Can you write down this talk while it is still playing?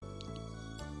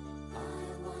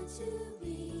to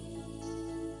be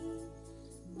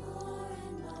more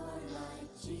and more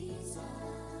like Jesus.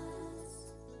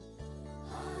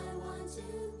 I want to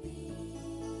be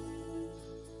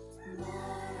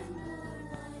more and more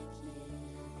like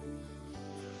Him.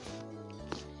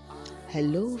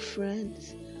 Hello,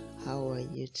 friends. How are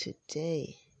you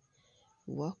today?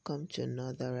 Welcome to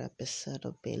another episode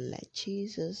of Being Like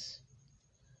Jesus.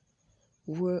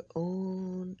 We're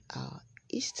on our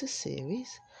Easter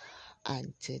series,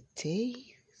 and today's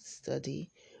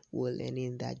study we're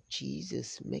learning that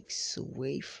Jesus makes a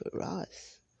way for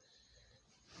us.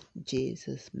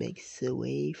 Jesus makes a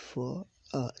way for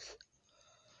us.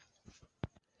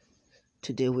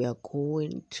 Today we are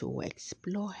going to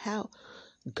explore how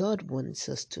God wants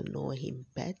us to know Him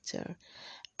better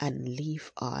and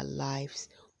live our lives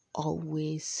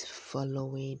always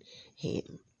following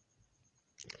Him.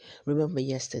 Remember,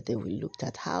 yesterday we looked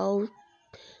at how,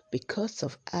 because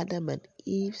of Adam and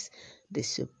Eve's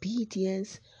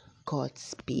disobedience,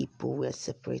 God's people were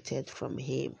separated from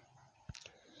Him.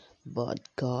 But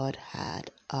God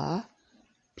had a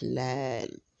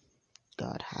plan.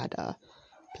 God had a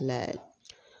plan.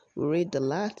 We read the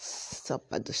Last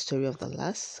Supper, the story of the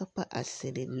Last Supper as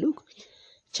seen in Luke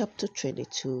chapter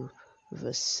 22,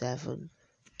 verse 7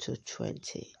 to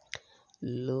 20.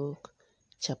 Luke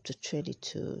chapter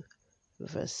 22,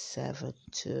 verse 7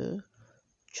 to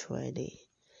 20.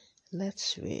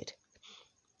 Let's read.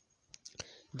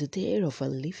 The day of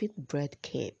unleavened bread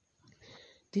came.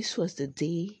 This was the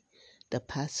day the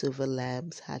Passover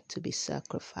lambs had to be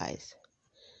sacrificed.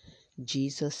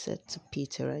 Jesus said to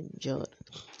Peter and John,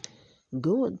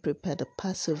 "Go and prepare the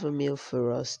Passover meal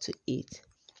for us to eat."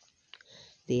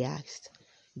 They asked,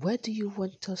 "Where do you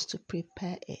want us to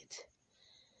prepare it?"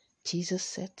 Jesus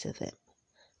said to them,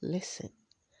 "Listen,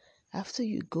 after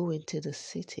you go into the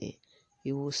city,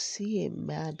 you will see a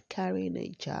man carrying a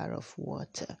jar of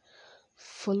water.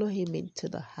 Follow him into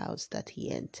the house that he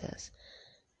enters.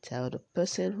 Tell the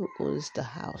person who owns the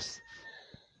house,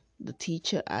 'The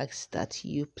teacher asks that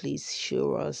you please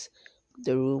show us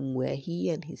the room where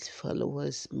he and his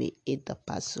followers may eat the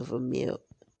Passover meal.'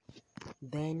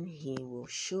 Then he will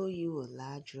show you a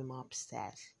large room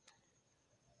upstairs.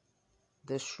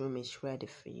 This room is ready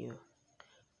for you.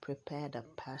 Prepare the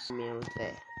Passover meal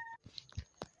there."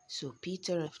 So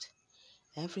Peter left.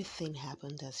 Everything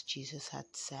happened as Jesus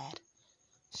had said.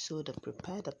 So they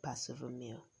prepared the Passover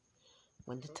meal.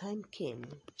 When the time came,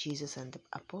 Jesus and the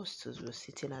apostles were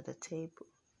sitting at the table.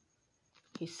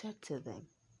 He said to them,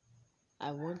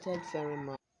 "I wanted very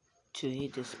much to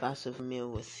eat this Passover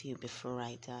meal with you before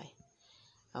I die.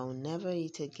 I will never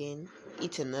eat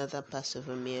another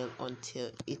Passover meal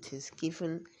until it is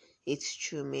given its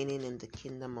true meaning in the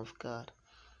kingdom of God."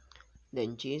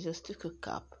 Then Jesus took a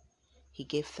cup. He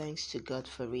gave thanks to God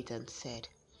for it and said,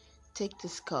 "Take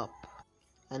this cup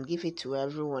and give it to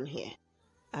everyone here.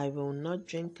 I will not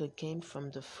drink again from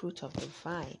the fruit of the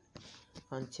vine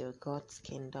until God's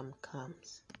kingdom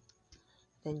comes."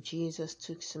 Then Jesus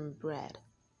took some bread.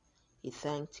 He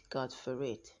thanked God for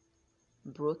it,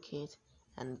 broke it,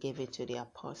 and gave it to the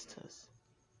apostles.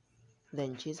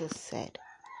 Then Jesus said,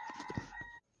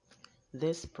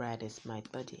 "This bread is my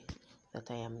body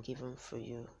that I am giving for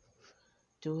you.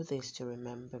 Do this to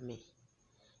remember me."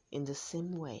 In the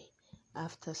same way,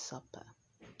 after supper,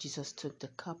 Jesus took the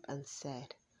cup and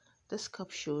said, "This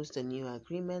cup shows the new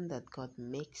agreement that God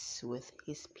makes with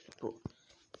His people.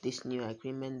 This new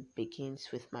agreement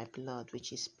begins with my blood,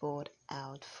 which is poured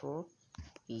out for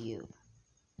you."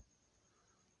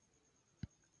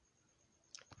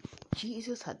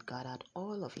 Jesus had gathered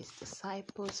all of His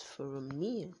disciples for a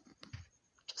meal,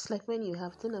 just like when you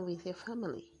have dinner with your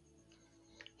family.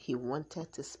 He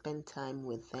wanted to spend time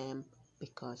with them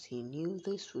because He knew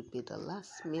this would be the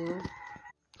last meal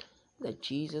that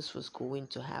Jesus was going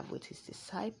to have with His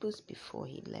disciples before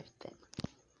He left them.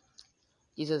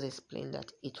 Jesus explained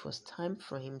that it was time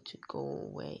for Him to go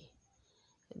away,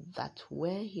 that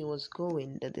where He was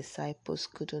going, the disciples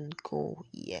couldn't go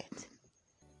yet.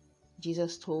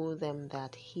 Jesus told them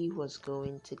that He was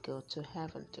going to go to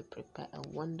heaven to prepare a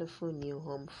wonderful new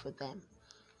home for them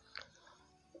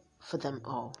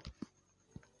all.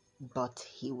 But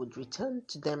He would return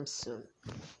to them soon.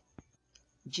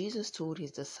 Jesus told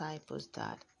His disciples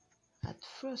that at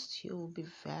first you will be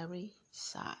very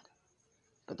sad,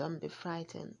 but don't be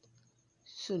frightened.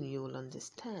 Soon you will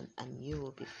understand and you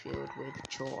will be filled with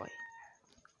joy.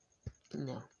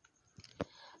 Now,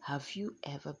 have you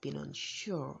ever been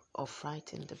unsure or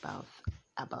frightened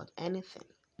about anything?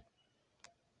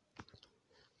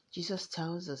 Jesus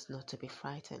tells us not to be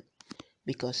frightened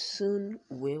because soon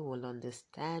we will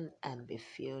understand and be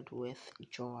filled with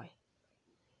joy.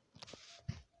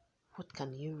 What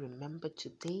can you remember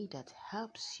today that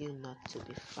helps you not to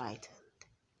be frightened?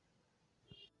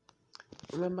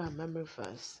 Remember our memory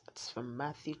verse. It's from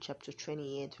Matthew chapter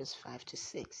 28, verse 5 to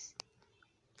 6.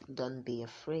 Don't be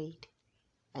afraid.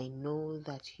 I know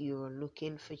that you are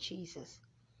looking for Jesus,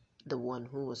 the one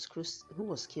who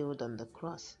was killed on the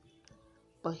cross.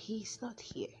 But he is not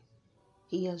here.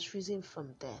 He has risen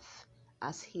from death,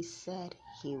 as he said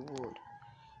he would.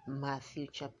 Matthew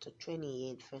chapter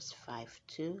 28, verse 5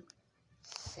 to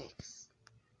 6.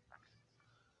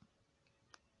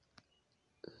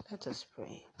 Let us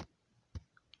pray.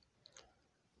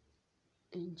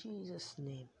 In Jesus'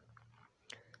 name,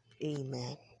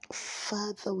 amen.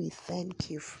 Father, we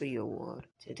thank you for your word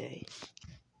today.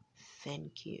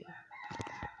 Thank you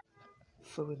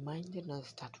for reminding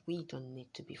us that we don't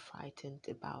need to be frightened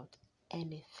about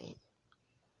anything.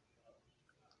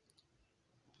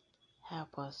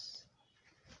 Help us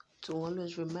to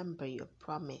always remember your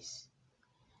promise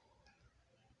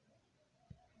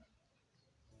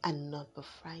and not be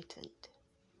frightened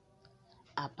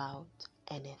about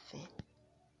anything,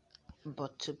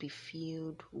 but to be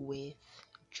filled with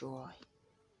joy.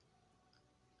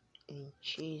 In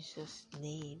Jesus'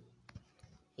 name,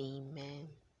 amen.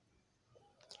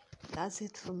 That's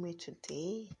it for me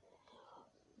today.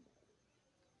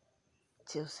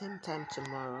 Till same time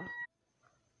tomorrow,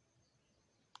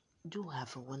 do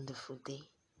have a wonderful day.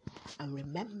 And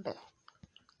remember,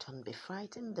 don't be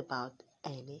frightened about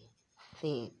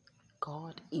anything.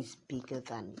 God is bigger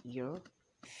than your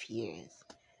fears.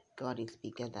 God is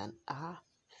bigger than our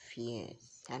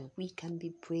fears. And we can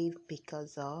be brave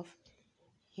because of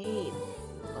Him.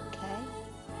 Okay?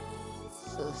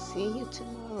 So see you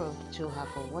tomorrow. To have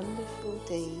a wonderful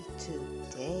day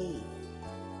today.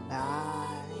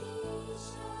 Bye.